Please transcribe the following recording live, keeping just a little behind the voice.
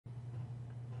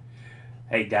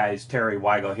Hey guys, Terry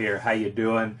Weigel here. How you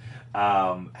doing?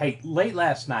 Hey, late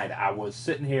last night I was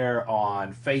sitting here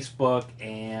on Facebook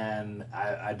and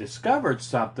I discovered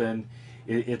something.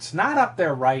 It's not up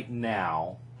there right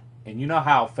now, and you know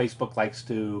how Facebook likes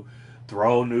to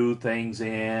throw new things in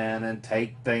and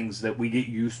take things that we get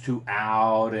used to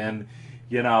out, and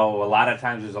a lot of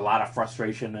times there's a lot of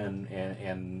frustration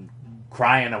and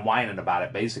crying and whining about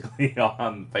it basically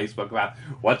on Facebook about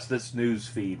what's this news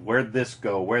feed, where'd this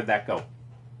go, where'd that go.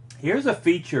 Here's a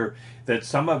feature that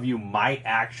some of you might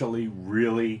actually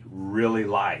really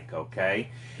like,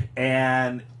 okay?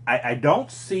 And I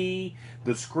don't see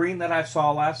the screen that I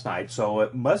saw last night, so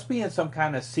it must be in some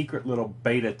kind of secret little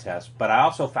beta test, but I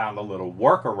also found a little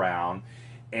workaround,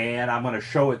 and I'm going to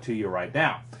show it to you right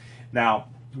now. Now,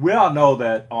 we all know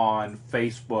that on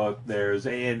Facebook there's,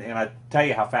 and I tell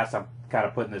you how fast I'm kind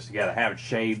of putting this together. I haven't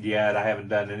shaved yet. I haven't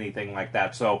done anything like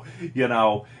that. So,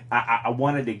 I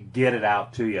wanted to get it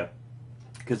out to you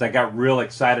because I got real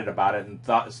excited about it and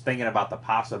was thinking about the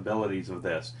possibilities of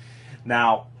this.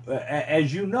 Now,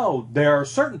 as you know, there are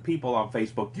certain people on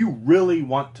Facebook you really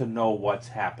want to know what's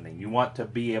happening. You want to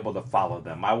be able to follow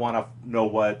them. I want to know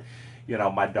what,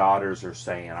 my daughters are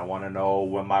saying. I want to know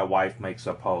when my wife makes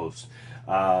a post.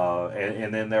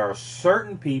 And then there are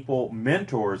certain people,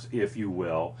 mentors, if you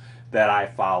will, that I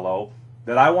follow,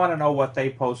 that I want to know what they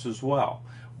post as well.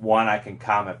 One, I can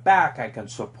comment back, I can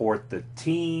support the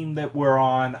team that we're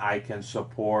on, I can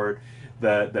support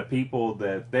the people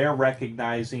that they're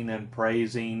recognizing and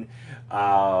praising,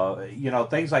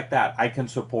 things like that. I can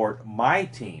support my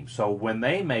team. So when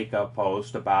they make a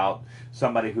post about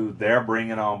somebody who they're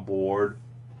bringing on board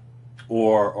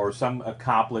or some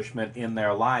accomplishment in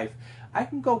their life, I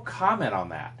can go comment on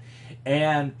that.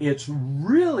 And it's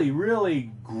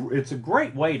it's a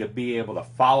great way to be able to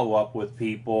follow up with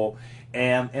people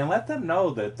and let them know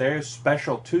that they're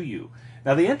special to you.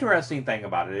 Now, the interesting thing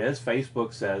about it is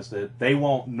Facebook says that they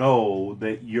won't know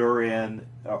that you're in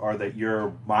or that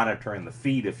you're monitoring the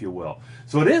feed, if you will.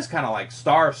 So it is kind of like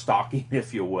star stalking,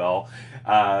 if you will,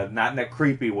 not in a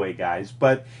creepy way, guys,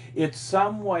 but it's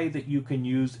some way that you can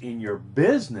use in your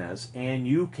business, and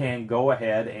you can go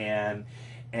ahead and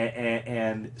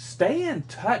stay in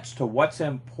touch to what's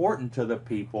important to the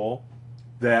people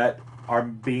that are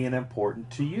being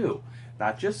important to you.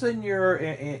 Not just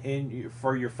in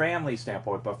for your family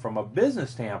standpoint, but from a business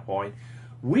standpoint.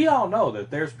 We all know that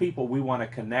there's people we want to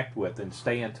connect with and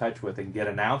stay in touch with and get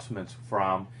announcements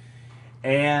from.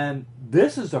 And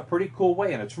this is a pretty cool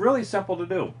way, and it's really simple to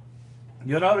do.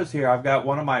 You'll notice here, I've got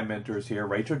one of my mentors here,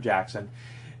 Rachel Jackson.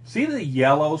 See the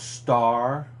yellow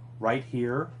star right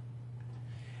here?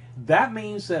 That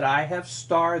means that I have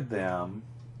starred them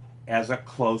as a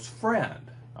close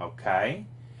friend, okay?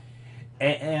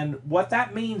 And what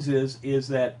that means is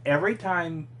that every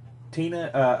time Tina's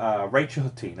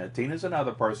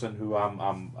another person who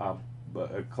I'm a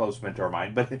close mentor of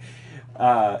mine, but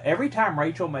every time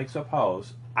Rachel makes a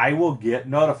post, I will get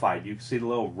notified. You can see the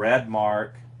little red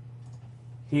mark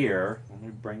here. Let me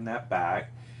bring that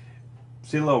back.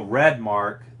 See the little red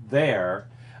mark there.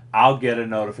 I'll get a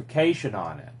notification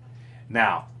on it.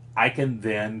 Now, I can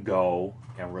then go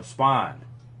and respond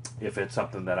if it's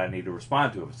something that I need to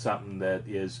respond to. If it's something that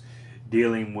is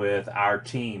dealing with our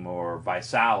team or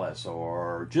Visalis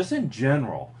or just in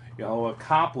general,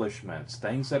 accomplishments,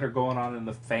 things that are going on in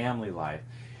the family life,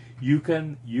 you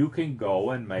can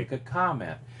go and make a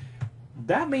comment.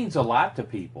 That means a lot to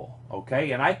people,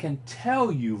 okay? And I can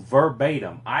tell you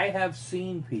verbatim, I have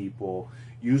seen people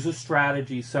use a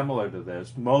strategy similar to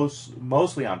this,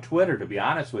 mostly on Twitter, to be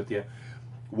honest with you,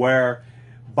 where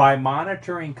by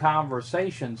monitoring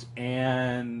conversations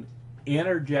and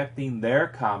interjecting their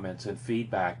comments and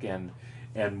feedback and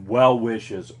well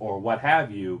wishes or what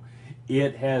have you,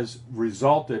 it has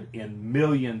resulted in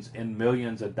millions and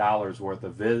millions of dollars worth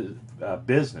of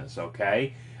business,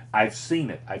 okay? I've seen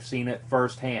it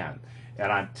firsthand,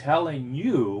 and I'm telling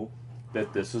you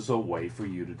that this is a way for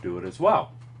you to do it as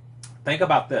well. Think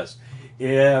about this.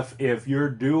 If you're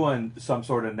doing some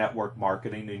sort of network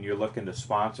marketing and you're looking to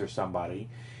sponsor somebody,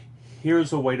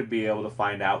 here's a way to be able to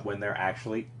find out when they're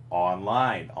actually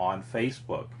online on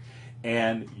Facebook,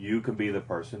 and you can be the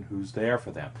person who's there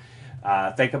for them.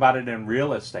 Think about it in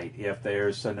real estate. If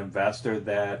there's an investor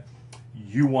that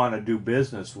you want to do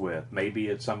business with, maybe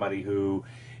it's somebody who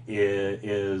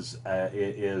is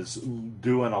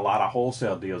doing a lot of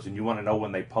wholesale deals, and you want to know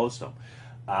when they post them.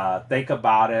 Think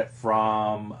about it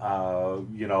from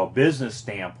a business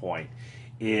standpoint.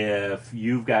 If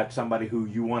you've got somebody who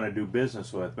you want to do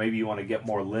business with, maybe you want to get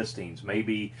more listings,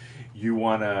 maybe you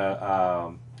want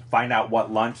to find out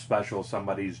what lunch special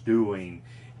somebody's doing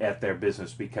at their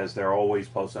business because they're always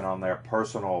posting on their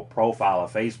personal profile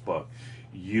of Facebook.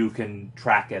 You can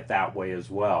track it that way as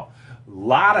well. A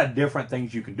lot of different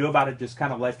things you can do about it. Just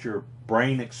kind of let your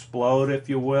brain explode, if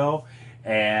you will.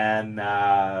 And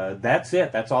that's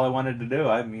it. That's all I wanted to do.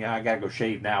 I mean, I got to go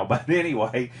shave now. But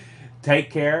anyway, take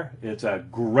care. It's a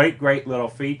great, great little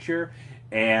feature.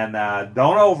 And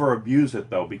don't over abuse it,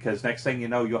 though, because next thing you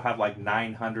know, you'll have like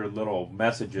 900 little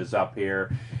messages up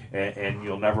here, and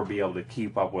you'll never be able to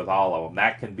keep up with all of them.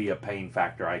 That can be a pain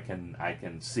factor. I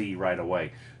can see right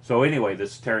away. So anyway,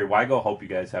 this is Terry Weigel. Hope you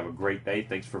guys have a great day.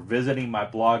 Thanks for visiting my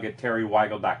blog at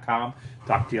terryweigel.com.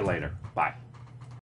 Talk to you later. Bye.